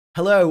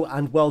Hello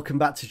and welcome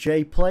back to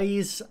Jay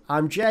Plays.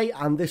 I'm Jay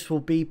and this will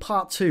be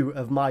part 2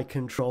 of my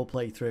Control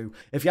playthrough.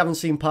 If you haven't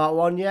seen part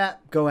 1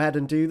 yet, go ahead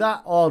and do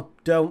that, or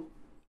don't.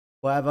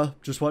 Whatever,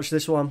 just watch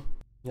this one.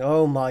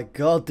 Oh my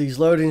god, these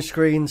loading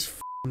screens, f***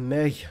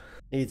 me.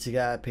 Need to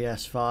get a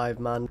PS5,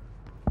 man.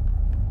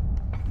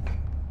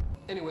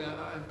 Anyway,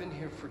 I've been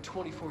here for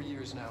 24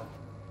 years now.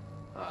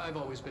 I've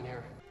always been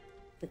here.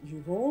 But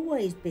you've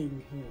always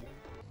been here.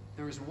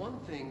 There is one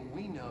thing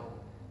we know,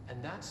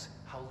 and that's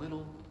how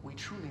little we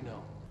truly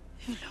know.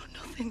 You know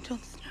nothing, Jon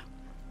Snow.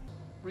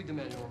 Read the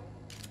manual.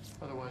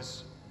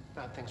 Otherwise,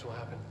 bad things will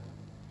happen.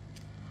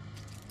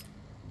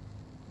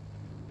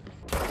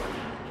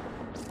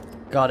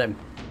 Got him.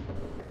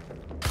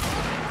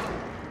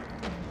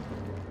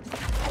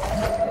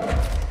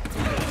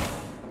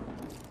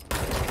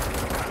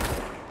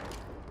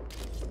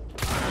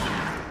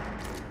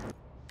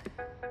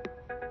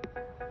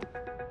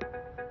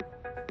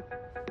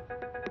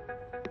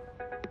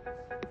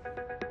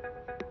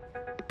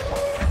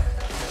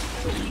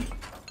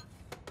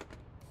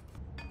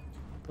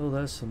 Oh,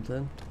 there's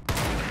something.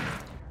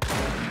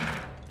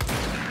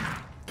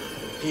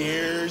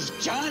 Here's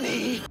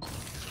Johnny!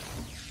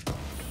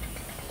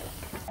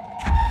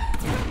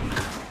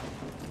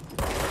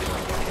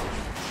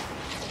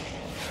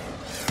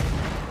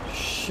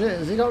 Shit,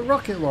 has he got a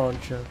rocket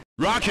launcher?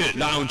 Rocket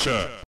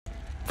launcher!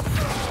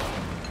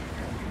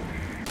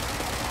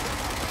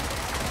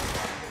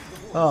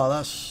 Oh,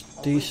 that's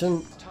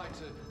decent. Tied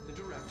to the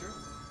director,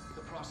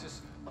 the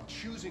process of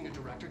choosing a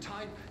director,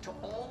 tied to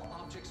all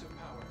objects of power.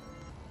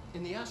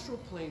 In the astral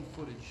plane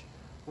footage,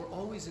 we're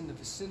always in the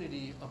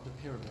vicinity of the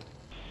pyramid.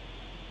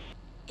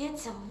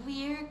 It's a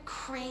weird,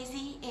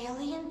 crazy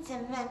alien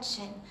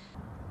dimension.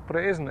 But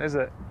it isn't, is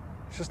it?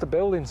 It's just a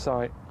building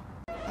site.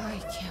 I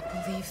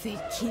can't believe they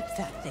keep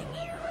that thing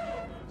here.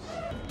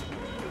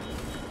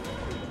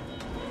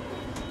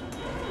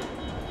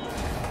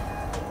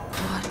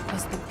 What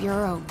was the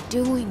Bureau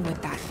doing with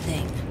that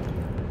thing?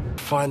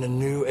 Find a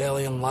new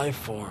alien life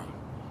form.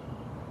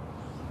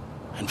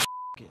 And f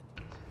it.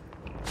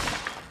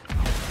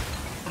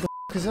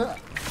 What is that?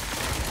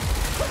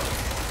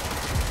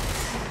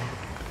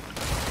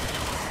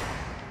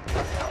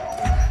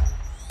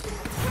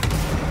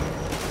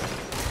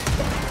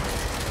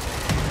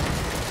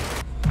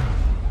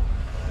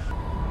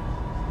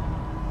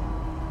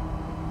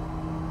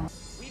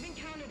 We've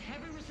encountered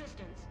heavy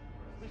resistance.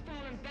 We've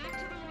fallen back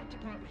to the lock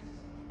department.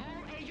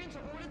 All agents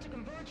are ordered to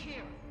converge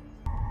here.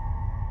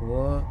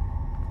 What?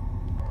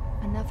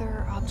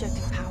 Another object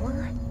of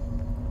power?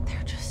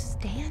 They're just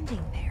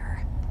standing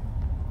there,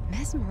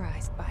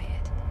 mesmerized by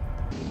it.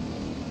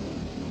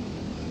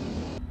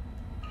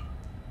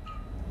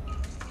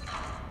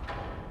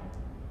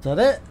 Is that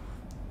it?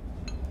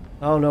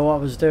 I don't know what I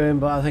was doing,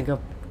 but I think I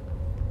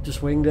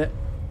just winged it.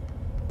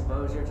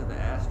 Exposure to the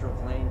astral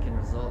plane can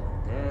result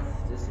in death,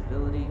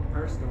 disability,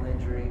 personal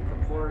injury,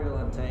 corporeal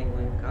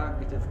untangling,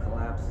 cognitive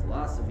collapse,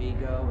 loss of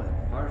ego,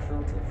 and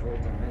partial to full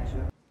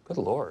dementia. Good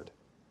lord.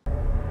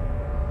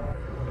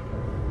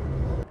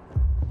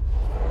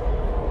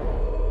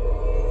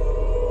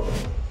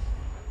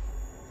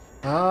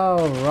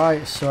 Oh,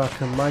 right, so I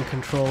can mind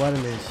control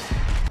enemies.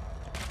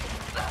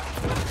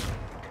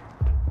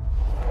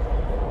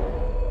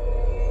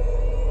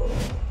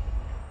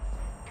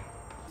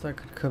 That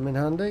could come in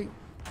handy.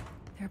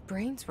 Their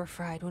brains were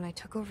fried when I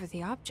took over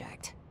the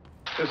object.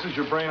 This is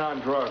your brain on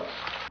drugs.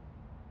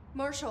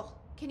 Marshall,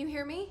 can you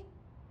hear me?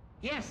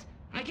 Yes,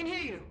 I can hear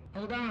you.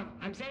 Hold on,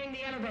 I'm setting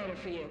the elevator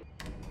for you.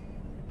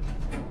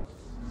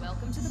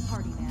 Welcome to the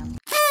party, ma'am.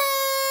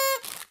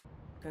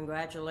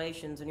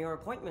 Congratulations on your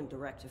appointment,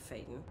 Director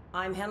Phaeton.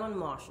 I'm Helen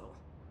Marshall,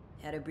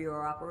 head of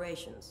Bureau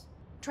Operations.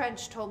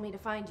 Trench told me to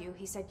find you.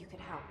 He said you could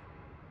help.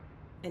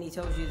 And he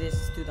told you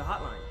this through the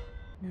hotline.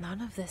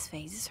 None of this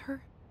phases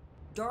her?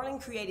 Darling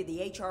created the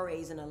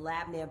HRAs in a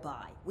lab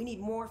nearby. We need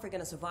more if we're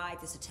gonna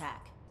survive this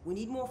attack. We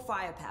need more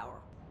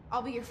firepower.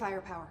 I'll be your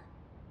firepower.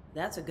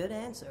 That's a good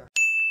answer.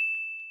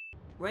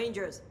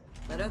 Rangers,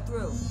 let her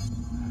through.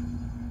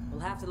 We'll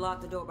have to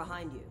lock the door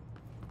behind you.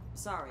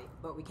 Sorry,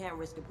 but we can't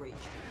risk a breach.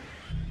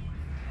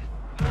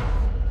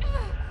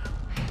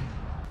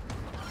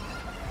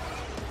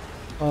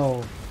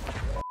 Oh,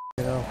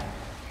 you know.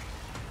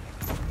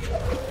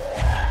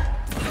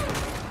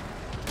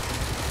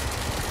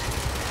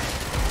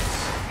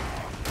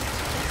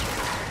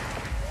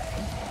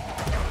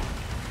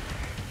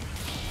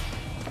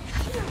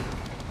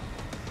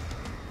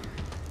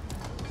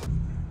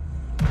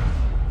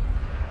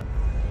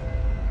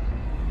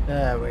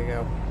 There we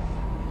go.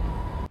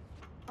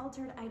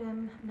 Altered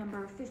item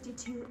number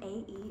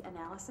 52AE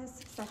analysis,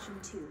 session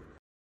 2.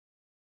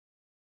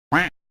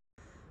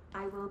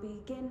 I will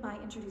begin by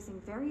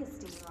introducing various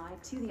stimuli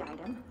to the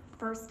item.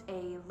 First,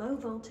 a low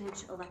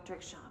voltage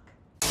electric shock.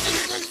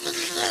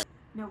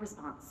 No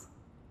response.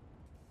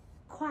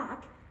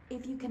 Quack,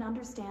 if you can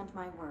understand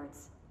my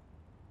words.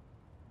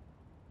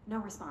 No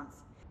response.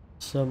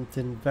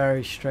 Something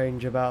very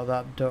strange about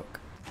that duck.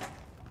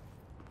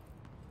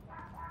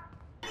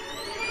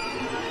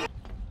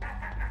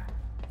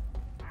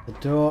 The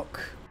duck.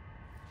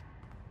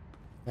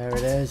 There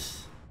it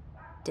is.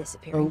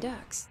 Disappearing Oh.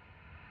 ducks.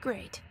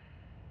 Great.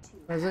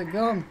 Where's it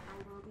gone?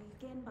 I will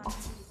begin by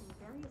introducing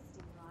various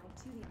stimuli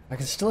to the I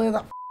can still hear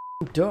that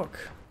duck.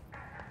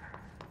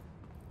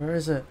 Where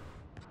is it?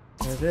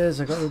 There it is,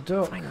 I got the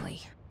duck.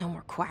 Finally, no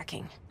more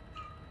quacking.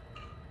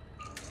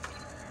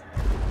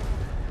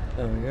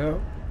 There we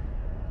go.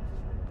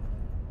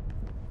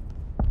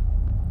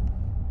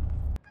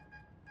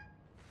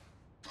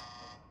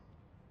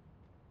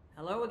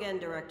 Hello again,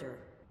 Director.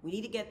 We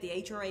need to get the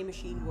HRA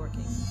machine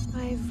working.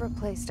 I've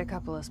replaced a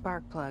couple of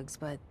spark plugs,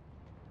 but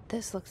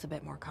this looks a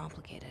bit more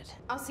complicated.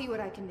 I'll see what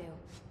I can do.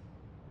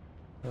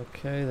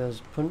 Okay,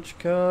 there's a punch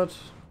card.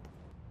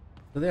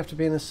 Do they have to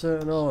be in a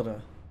certain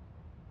order?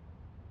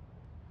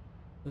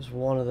 There's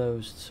one of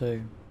those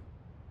two.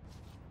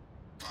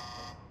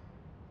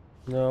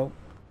 No.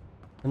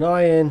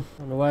 Annoying.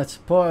 Don't know where to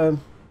put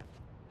them.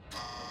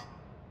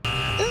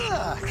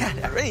 God,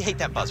 I really hate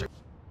that buzzer.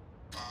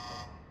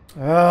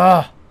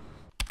 Ah!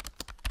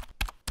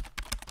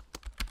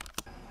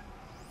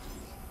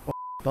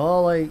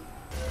 Bally.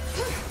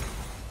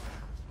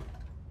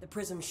 The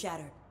prism's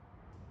shattered.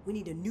 We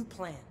need a new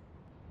plan.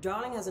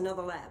 Darling has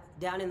another lab,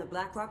 down in the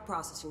Blackrock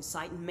processing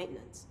site and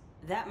maintenance.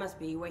 That must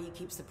be where he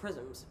keeps the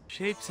prisms.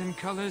 Shapes and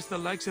colors the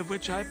likes of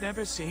which I've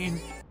never seen.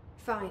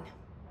 Fine.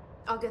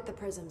 I'll get the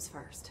prisms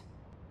first.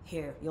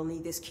 Here, you'll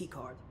need this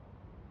keycard.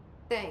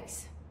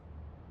 Thanks.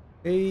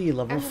 Hey,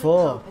 level Evelyn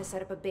 4. Cope has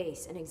set up a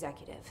base in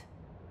Executive.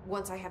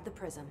 Once I have the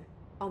prism,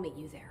 I'll meet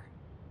you there.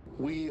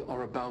 We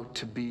are about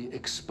to be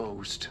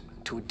exposed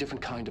to a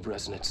different kind of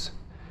resonance.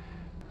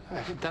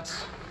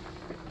 That's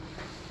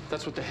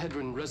what the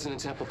Hedron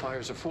resonance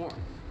amplifiers are for.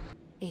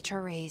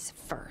 HRAs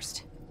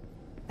first.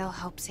 They'll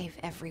help save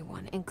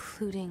everyone,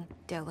 including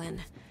Dylan,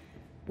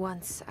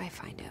 once I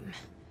find him.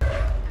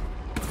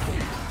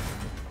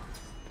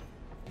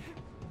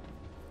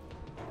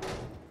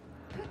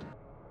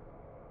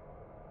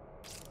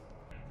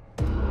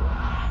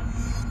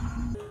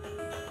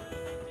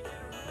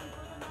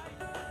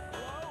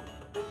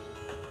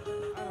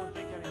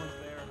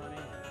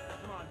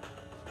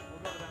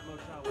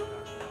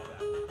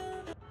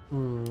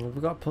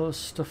 We've got to put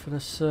stuff in a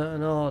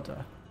certain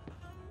order.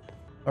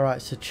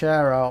 Alright, so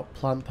chair out,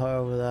 plant pot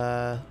over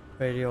there,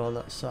 radio on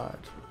that side.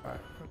 Right,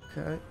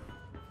 okay.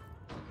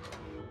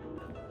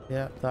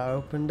 Yep, that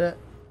opened it.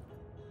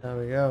 There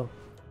we go.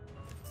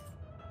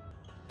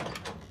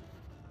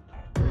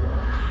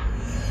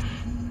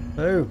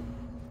 Ooh,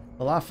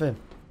 we're laughing.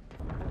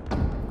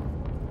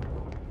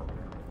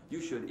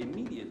 You should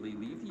immediately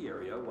leave the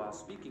area while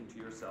speaking to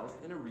yourself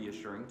in a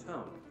reassuring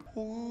tone.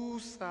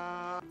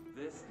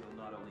 This will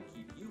not only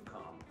keep you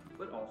calm,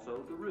 but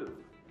also the room.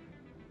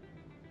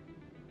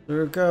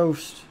 They're a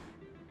ghost.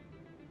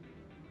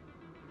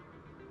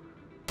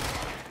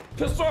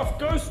 Piss off,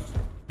 ghost!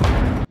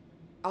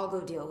 I'll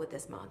go deal with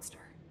this monster.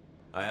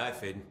 Aye, aye,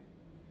 Faden.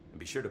 And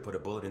be sure to put a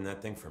bullet in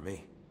that thing for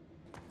me.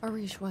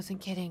 Arish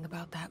wasn't kidding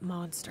about that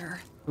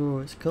monster. Ooh,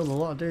 it's killed a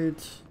lot of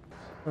dudes.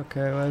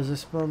 Okay, where's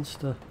this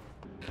monster?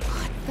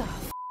 What the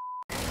f?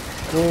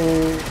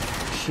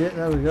 Oh, shit,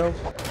 there we go.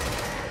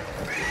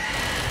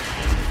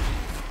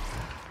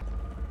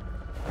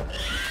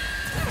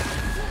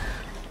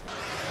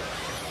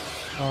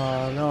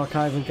 Oh no, I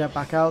can't even get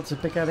back out to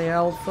pick any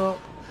health up.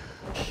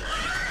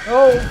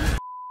 Oh!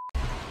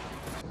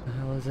 What the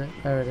hell is it?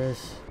 There it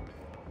is.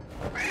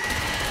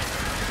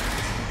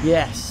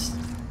 Yes!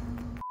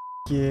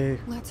 F you.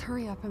 Let's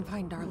hurry up and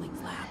find Darling's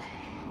lab.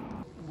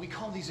 We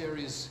call these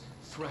areas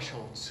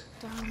thresholds.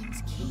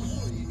 Darling's key.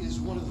 Quarry is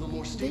one of the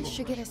more stable This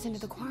should get us into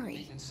the quarry.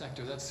 maintenance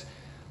sector. That's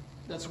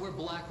where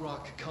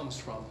Blackrock comes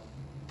from.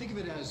 Think of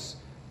it as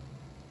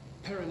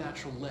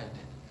paranatural lead.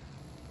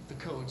 The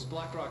codes: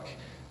 Blackrock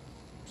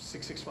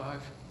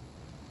 665,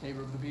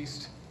 neighbor of the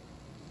beast.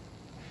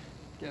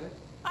 Get it?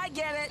 I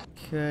get it!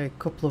 Okay,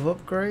 couple of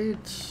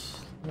upgrades.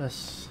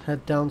 Let's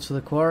head down to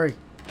the quarry.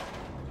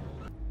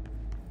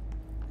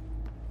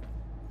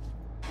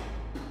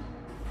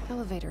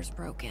 Elevator's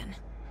broken.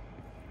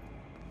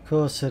 Of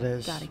course it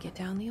is. Gotta get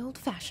down the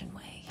old-fashioned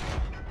way.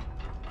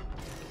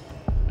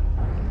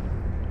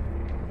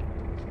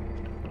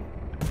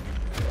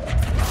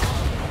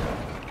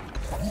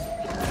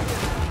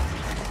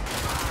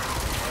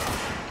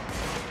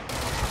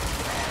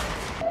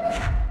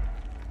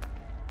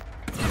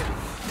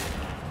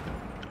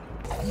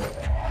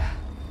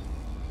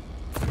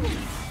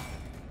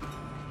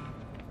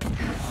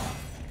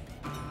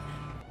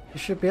 He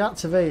should be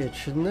activated,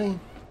 shouldn't he?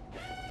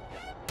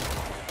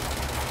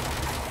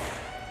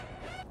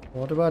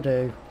 What do I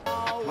do?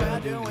 Where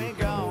do we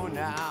go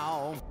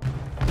now?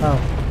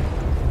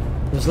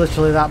 Oh. It was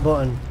literally that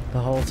button the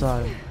whole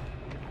time.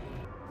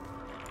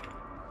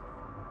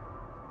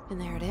 And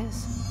there it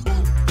is.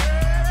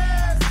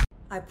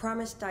 I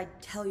promised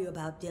I'd tell you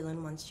about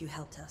Dylan once you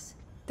helped us.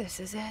 This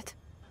is it.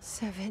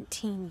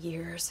 17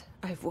 years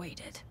I've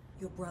waited.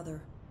 Your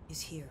brother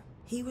is here.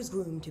 He was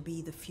groomed to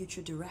be the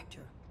future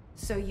director.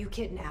 So you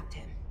kidnapped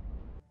him.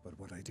 But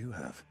what I do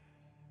have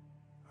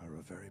are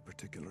a very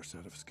particular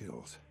set of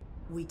skills.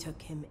 We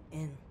took him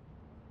in.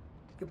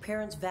 Your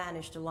parents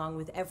vanished along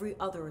with every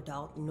other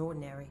adult in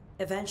Ordinary.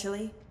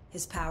 Eventually,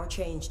 his power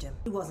changed him.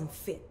 He wasn't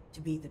fit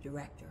to be the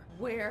director.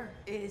 Where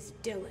is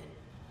Dylan?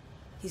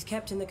 He's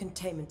kept in the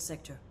containment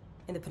sector,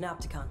 in the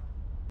Panopticon.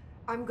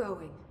 I'm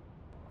going.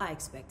 I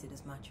expected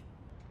as much.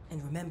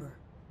 And remember,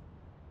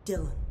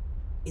 Dylan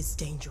is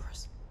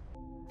dangerous.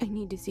 I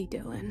need to see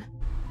Dylan.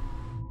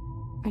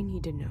 I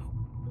need to know.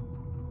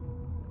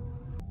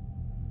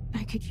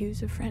 I could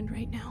use a friend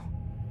right now.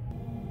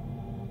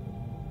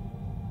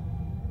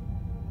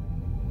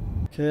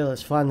 Okay,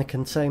 let's find the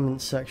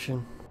containment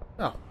section.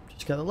 Oh,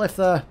 just get the lift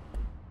there.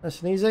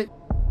 Nice and easy.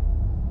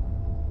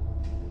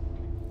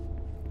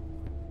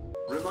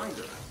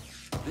 Reminder,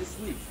 this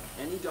week,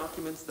 any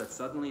documents that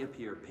suddenly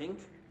appear pink,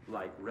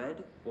 light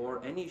red,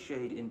 or any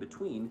shade in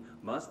between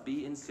must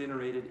be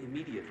incinerated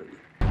immediately.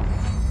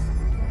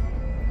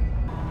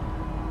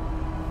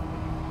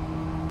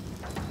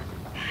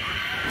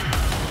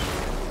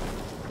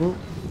 Ooh.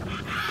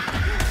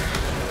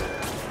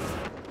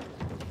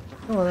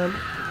 Come on then.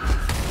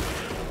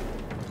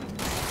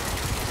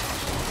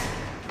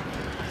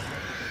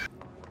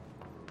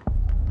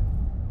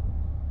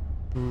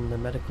 The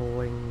medical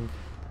wing.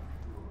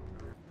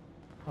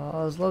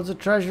 Oh, there's loads of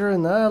treasure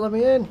in there. Let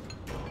me in.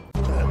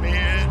 Let me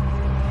in.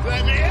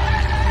 Let me in.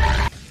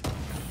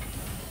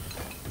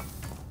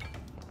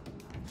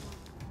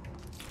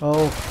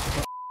 Oh.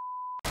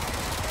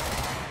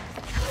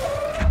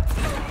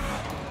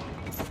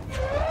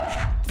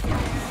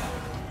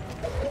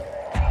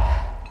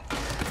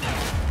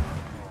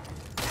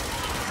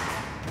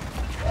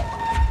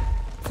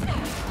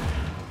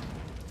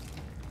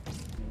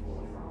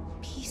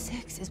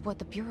 P6 is what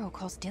the Bureau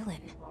calls Dylan.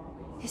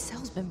 His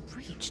cell's been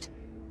breached.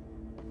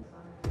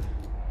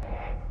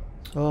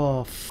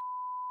 Oh,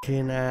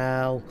 f***ing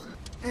hell.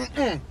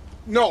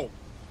 No.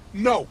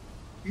 No.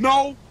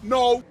 No.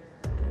 No.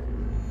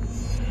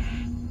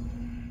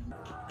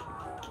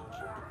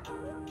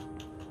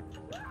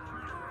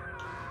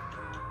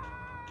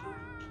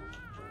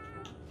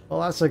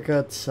 Well, that's a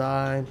good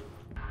sign.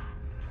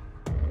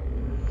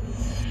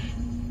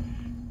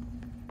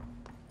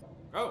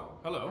 Oh,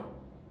 hello.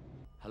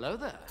 Hello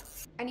there.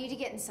 I need to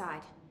get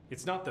inside.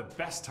 It's not the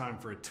best time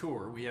for a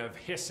tour. We have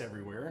hiss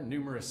everywhere and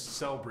numerous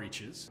cell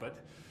breaches, but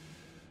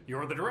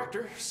you're the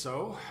director,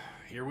 so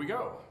here we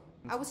go.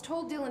 I was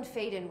told Dylan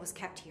Faden was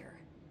kept here.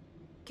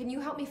 Can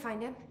you help me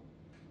find him?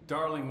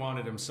 Darling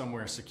wanted him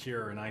somewhere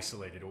secure and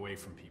isolated away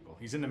from people.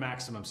 He's in the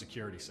maximum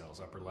security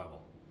cells, upper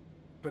level.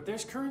 But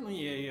there's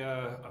currently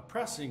a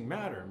pressing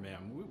matter,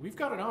 ma'am. We've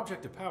got an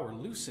object of power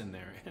loose in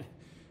there, and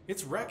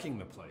it's wrecking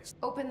the place.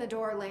 Open the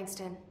door,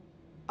 Langston.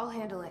 I'll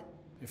handle it.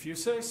 If you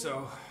say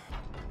so.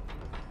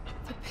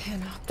 The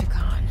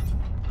Panopticon.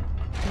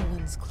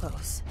 Dylan's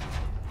close.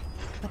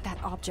 But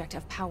that object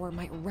of power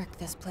might wreck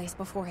this place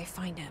before I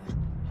find him.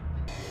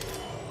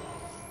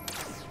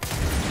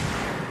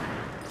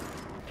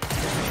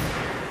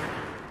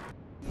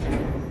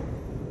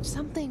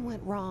 Something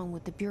went wrong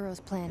with the Bureau's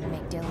plan to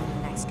make Dylan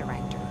the next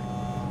director.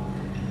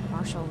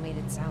 Marshall made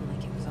it sound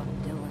like it was all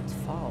Dylan's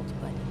fault,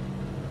 but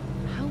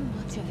how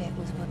much of it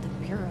was what the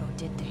Bureau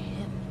did to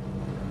him?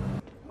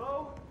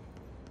 Hello?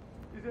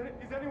 Is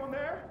anyone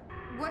there?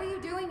 What are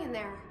you doing in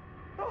there?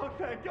 Oh,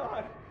 thank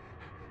God.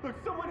 Look,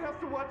 someone has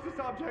to watch this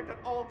object at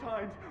all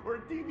times, or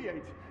it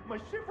deviates. My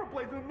shift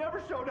replacement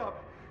never showed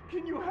up.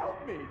 Can you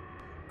help me?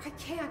 I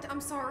can't,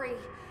 I'm sorry.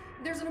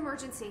 There's an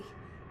emergency.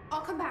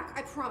 I'll come back,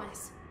 I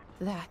promise.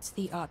 That's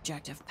the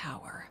object of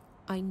power.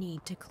 I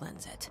need to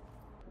cleanse it.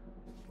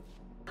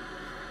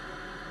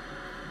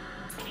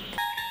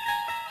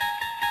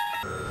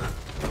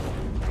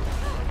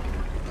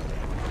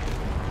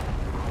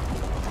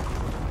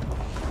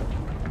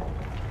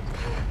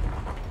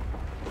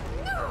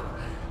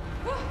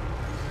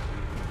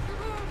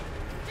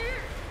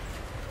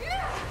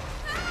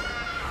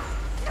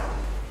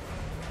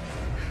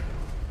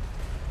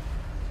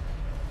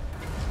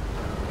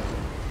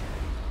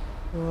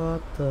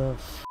 What the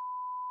f***?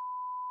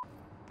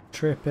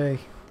 Trippy.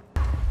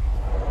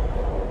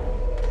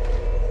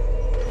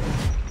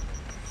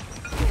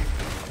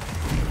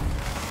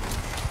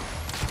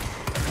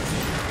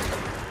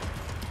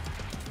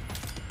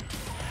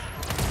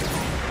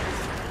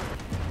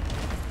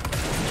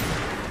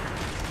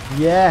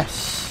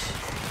 Yes.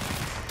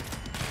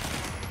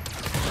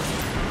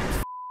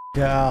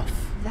 Get off.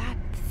 That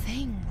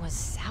thing was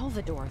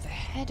Salvador, the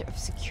head of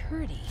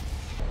security.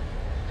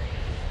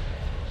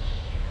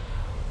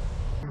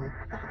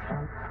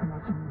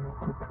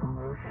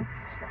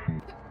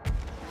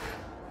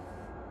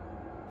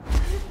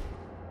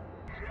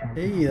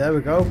 Hey, there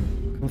we go.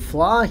 Can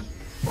fly.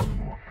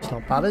 It's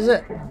not bad, is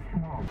it?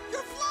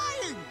 You're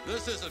flying!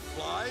 This isn't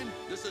flying.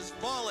 This is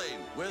falling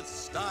with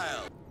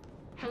style.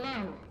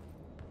 Hello?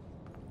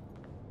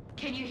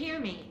 Can you hear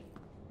me?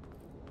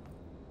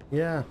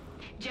 Yeah.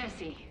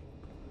 Jesse.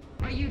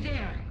 Are you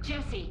there?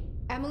 Jesse?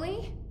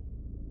 Emily?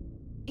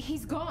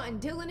 He's gone.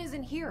 Dylan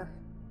isn't here.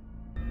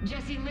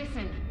 Jesse,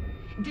 listen.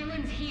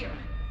 Dylan's here.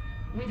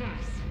 With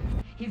us.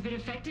 He's been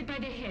affected by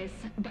the hiss,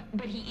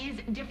 but he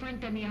is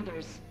different than the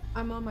others.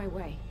 I'm on my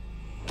way.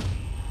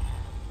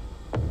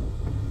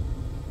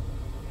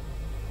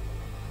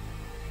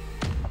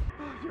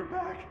 Oh, you're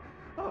back.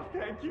 Oh,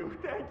 thank you,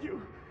 thank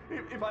you.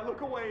 If I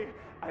look away,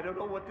 I don't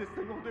know what this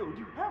thing will do.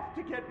 You have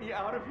to get me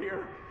out of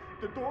here.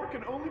 The door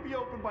can only be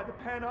opened by the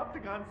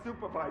Panopticon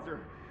supervisor.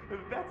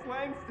 That's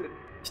Langston.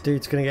 This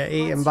dude's gonna get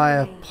eaten by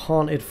a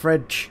haunted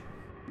fridge.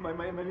 My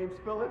name's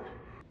Philip.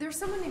 There's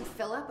someone named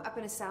Philip up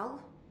in a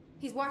cell.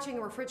 He's watching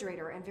a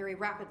refrigerator and very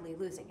rapidly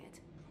losing it.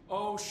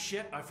 Oh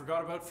shit, I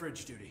forgot about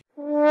fridge duty.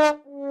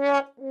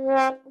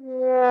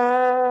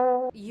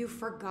 You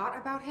forgot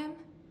about him?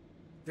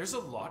 There's a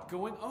lot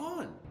going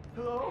on.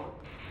 Hello?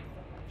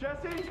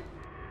 Jesse?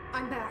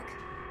 I'm back.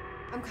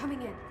 I'm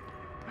coming in.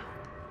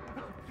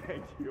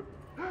 Thank you.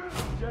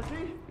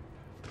 Jesse?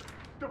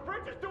 The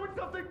fridge is doing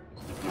something!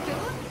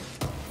 Philip?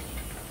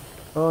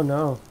 Oh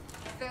no.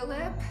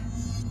 Philip?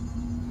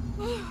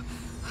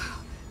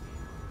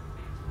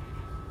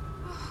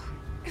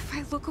 If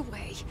I look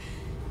away,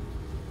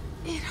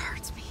 it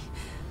hurts me.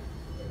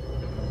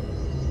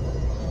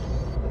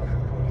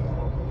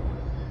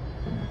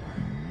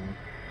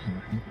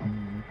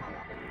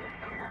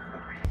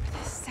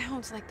 This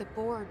sounds like the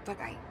board, but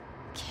I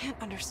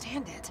can't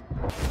understand it.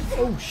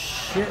 Oh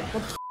shit,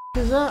 what the f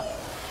is that?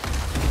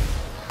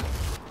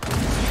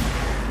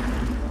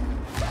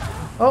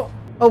 Oh,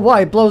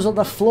 why? It blows up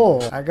the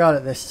floor. I got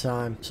it this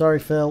time. Sorry,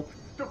 Phil.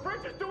 The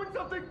fridge is doing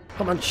something!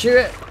 Come on, shoot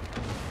it!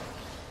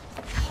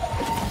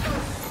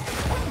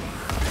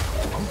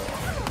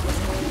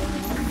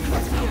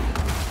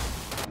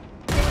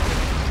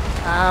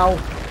 Ow.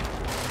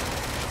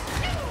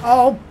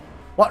 Oh!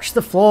 Watch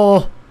the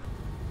floor.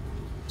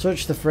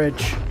 Touch the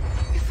fridge.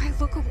 If I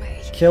look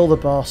away. Kill the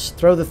boss.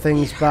 Throw the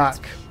things back.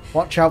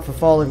 Watch out for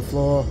falling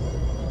floor.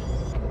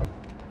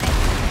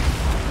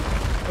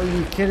 Are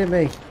you kidding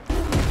me?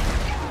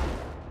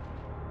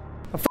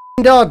 I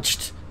f***ing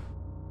dodged!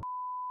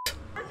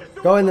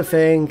 Go in the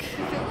thing.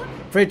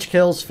 Fridge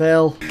kills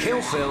Phil.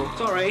 Kill Phil,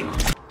 sorry.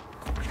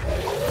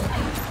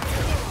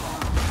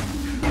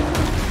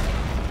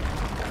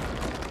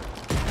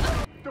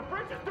 The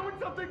fridge is doing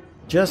something!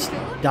 Just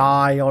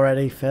die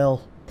already,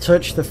 Phil.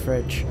 Touch the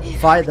fridge.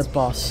 Fight the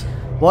boss.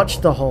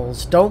 Watch the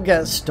holes. Don't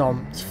get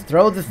stomped.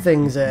 Throw the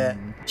things at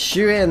it.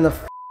 Shoot it in the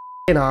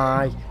f***ing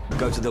eye.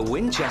 Go to the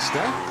Winchester,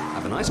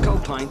 have a nice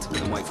cold pint,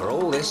 and wait for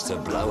all this to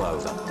blow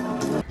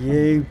over.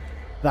 You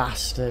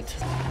bastard.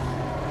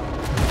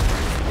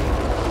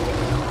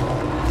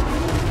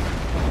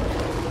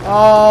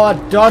 Oh, I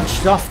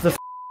dodged off the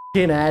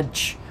f***ing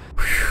edge.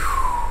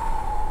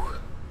 Whew.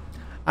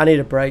 I need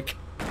a break.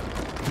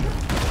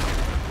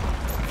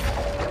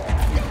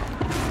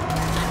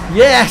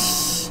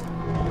 Yes!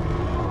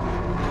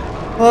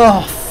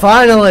 Oh,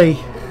 finally!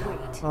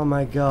 Oh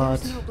my god.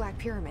 There's no Black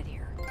Pyramid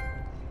here.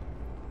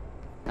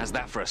 How's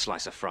that for a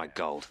slice of fried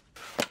gold?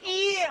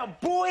 Yeah,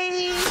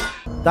 boy!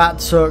 That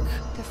took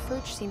The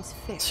fridge seems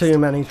fixed. too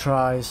many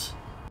tries.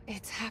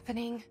 It's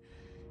happening.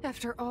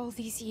 After all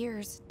these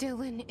years,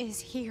 Dylan is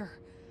here.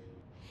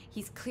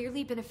 He's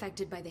clearly been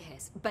affected by the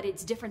hiss, but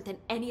it's different than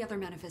any other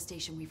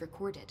manifestation we've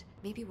recorded.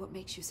 Maybe what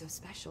makes you so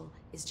special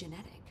is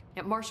genetic.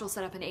 Now, Marshall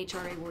set up an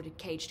HRA-warded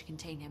cage to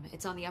contain him.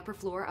 It's on the upper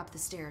floor, up the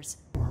stairs.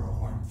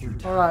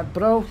 Alright,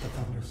 bro.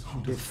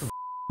 You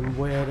f***ing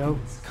weirdo.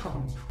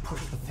 Come,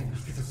 push the things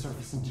through the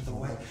surface into the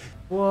way.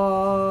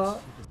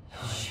 What?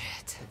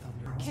 Shit.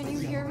 Can you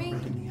hear me?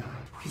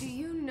 Do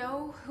you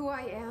know who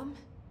I am?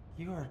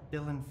 You are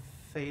Dylan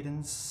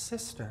Faden's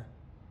sister.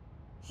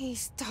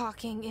 He's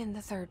talking in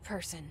the third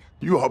person.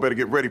 You all better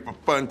get ready for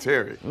Fun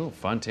Terry. Ooh,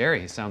 Fun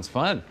Terry. Sounds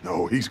fun.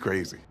 No, he's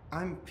crazy.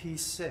 I'm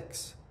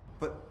P6,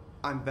 but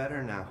I'm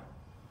better now.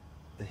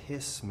 The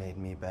hiss made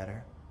me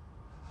better.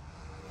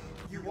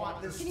 You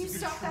want this Can you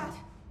stop that?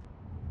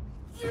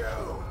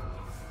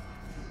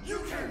 You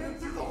came in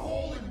through the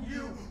hole in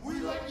you. We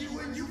let you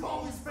in. You've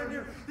always been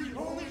here. The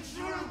only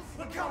true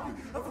a copy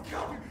of a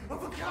copy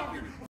of a copy.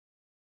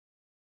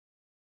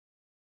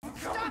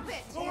 Stop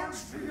it! Orange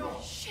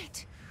peel.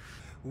 Shit.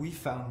 We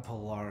found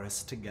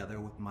Polaris together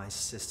with my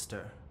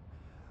sister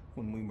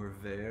when we were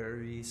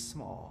very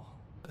small.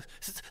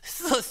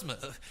 So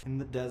smooth. In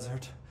the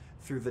desert,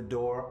 through the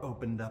door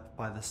opened up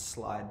by the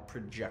slide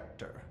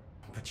projector.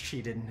 But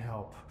she didn't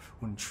help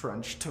when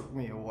Trench took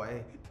me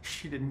away.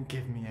 She didn't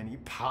give me any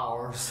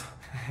powers.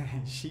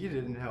 She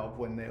didn't help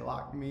when they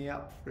locked me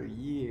up for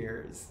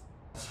years.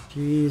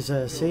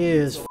 Jesus, he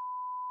is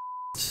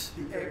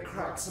The egg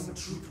cracks and the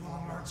truth will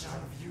emerge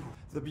out of you.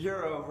 The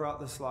Bureau brought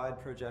the slide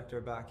projector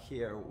back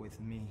here with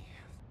me.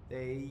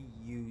 They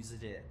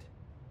used it.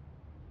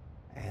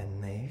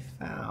 And they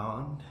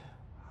found...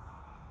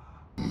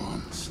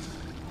 Monster.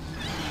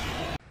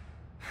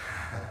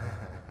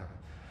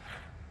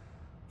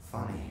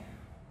 Funny.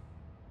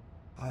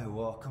 I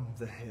welcomed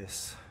the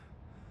hiss.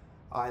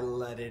 I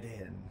let it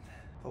in.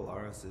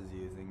 Polaris is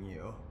using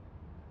you.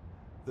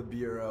 The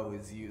Bureau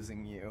is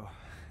using you.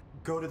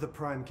 Go to the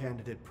Prime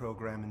Candidate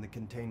program in the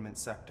containment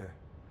sector.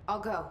 I'll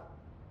go.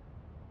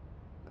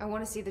 I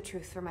want to see the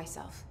truth for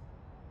myself.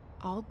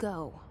 I'll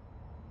go,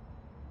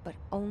 but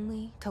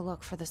only to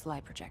look for this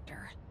light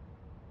projector.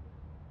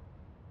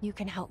 You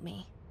can help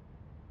me.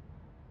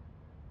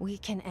 We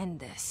can end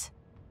this.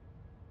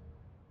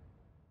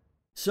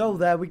 So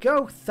there we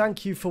go.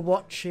 Thank you for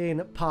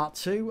watching part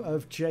 2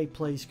 of Jay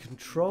Plays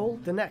Control.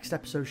 The next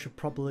episode should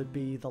probably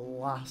be the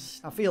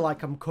last. I feel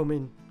like I'm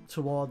coming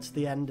towards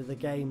the end of the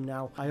game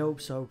now. I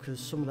hope so, because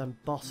some of them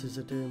bosses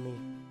are doing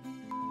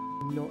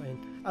me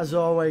nutting. As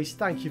always,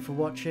 thank you for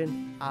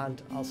watching,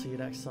 and I'll see you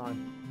next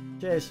time.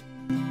 Cheers.